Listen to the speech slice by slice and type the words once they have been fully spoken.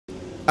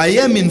I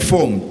am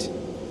informed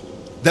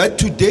that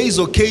today's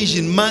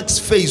occasion marks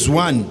phase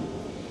 1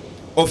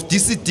 of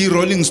DCD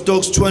Rolling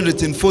Stock's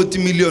 240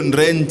 million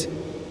rand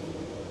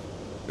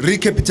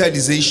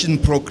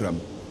recapitalisation program.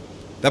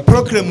 The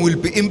program will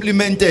be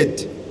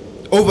implemented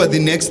over the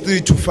next 3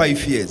 to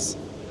 5 years.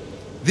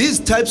 These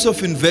types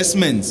of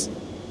investments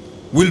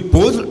will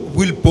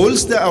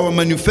bolster our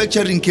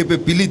manufacturing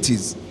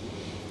capabilities,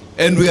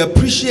 and we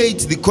appreciate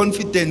the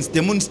confidence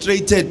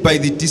demonstrated by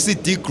the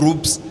DCD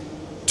groups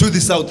to the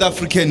South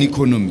African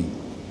economy.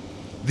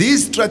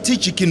 This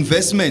strategic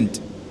investment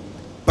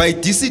by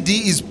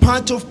DCD is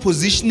part of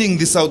positioning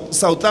the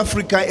South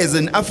Africa as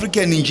an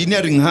African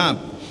engineering hub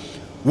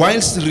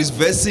whilst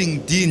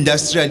reversing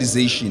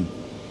deindustrialization.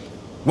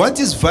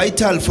 What is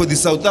vital for the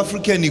South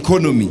African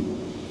economy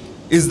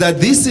is that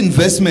this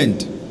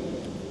investment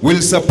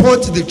will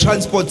support the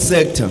transport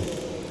sector,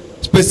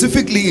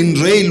 specifically in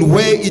rail,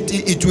 where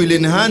it will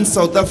enhance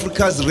South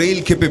Africa's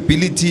rail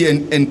capability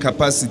and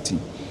capacity.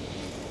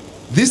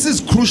 This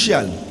is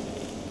crucial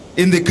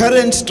in the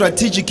current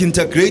strategic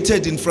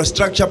integrated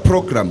infrastructure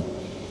program,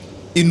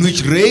 in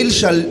which rail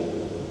shall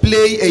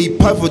play a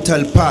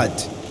pivotal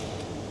part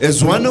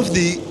as one of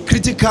the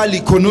critical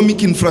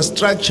economic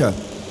infrastructure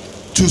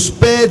to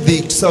spur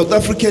the South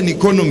African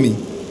economy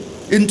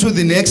into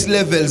the next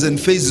levels and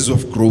phases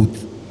of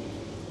growth.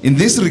 In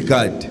this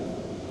regard,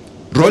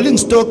 Rolling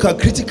Stock are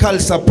critical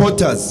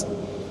supporters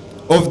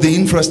of the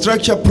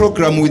infrastructure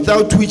program,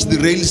 without which the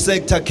rail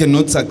sector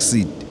cannot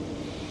succeed.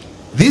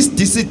 This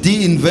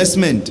DCD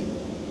investment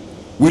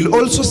will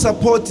also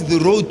support the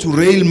road to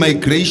rail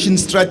migration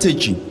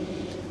strategy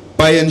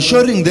by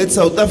ensuring that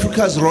South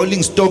Africa's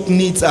rolling stock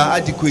needs are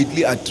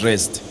adequately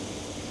addressed.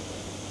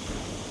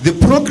 The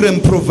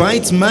program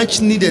provides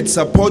much needed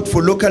support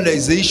for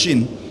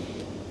localization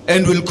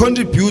and will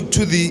contribute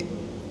to the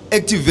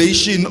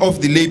activation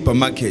of the labor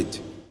market.